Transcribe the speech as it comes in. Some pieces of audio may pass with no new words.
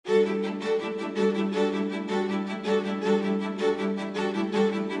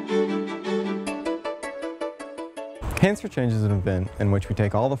Hands for Change is an event in which we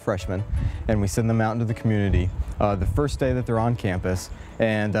take all the freshmen and we send them out into the community the first day that they're on campus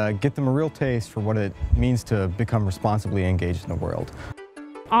and get them a real taste for what it means to become responsibly engaged in the world.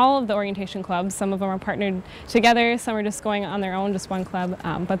 All of the orientation clubs, some of them are partnered together, some are just going on their own, just one club,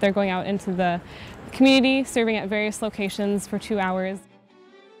 but they're going out into the community, serving at various locations for 2 hours.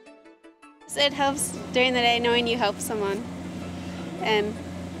 It helps during the day knowing you help someone, and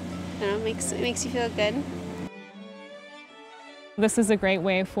it makes you feel good. This is a great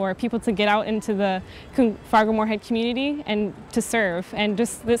way for people to get out into the Fargo-Moorhead community and to serve. And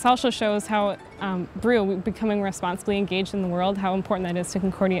this also shows how BREW, becoming responsibly engaged in the world, how important that is to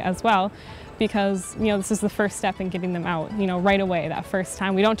Concordia as well. Because this is the first step in getting them out, right away, that first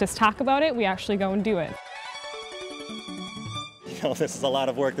time. We don't just talk about it, we actually go and do it. This is a lot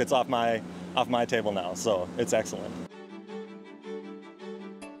of work that's off my table now, so it's excellent.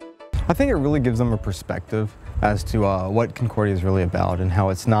 I think it really gives them a perspective as to what Concordia is really about and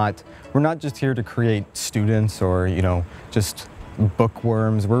how we're not just here to create students or, just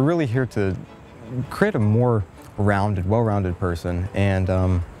bookworms. We're really here to create a more well-rounded person and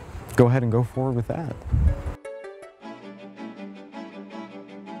go ahead and go forward with that.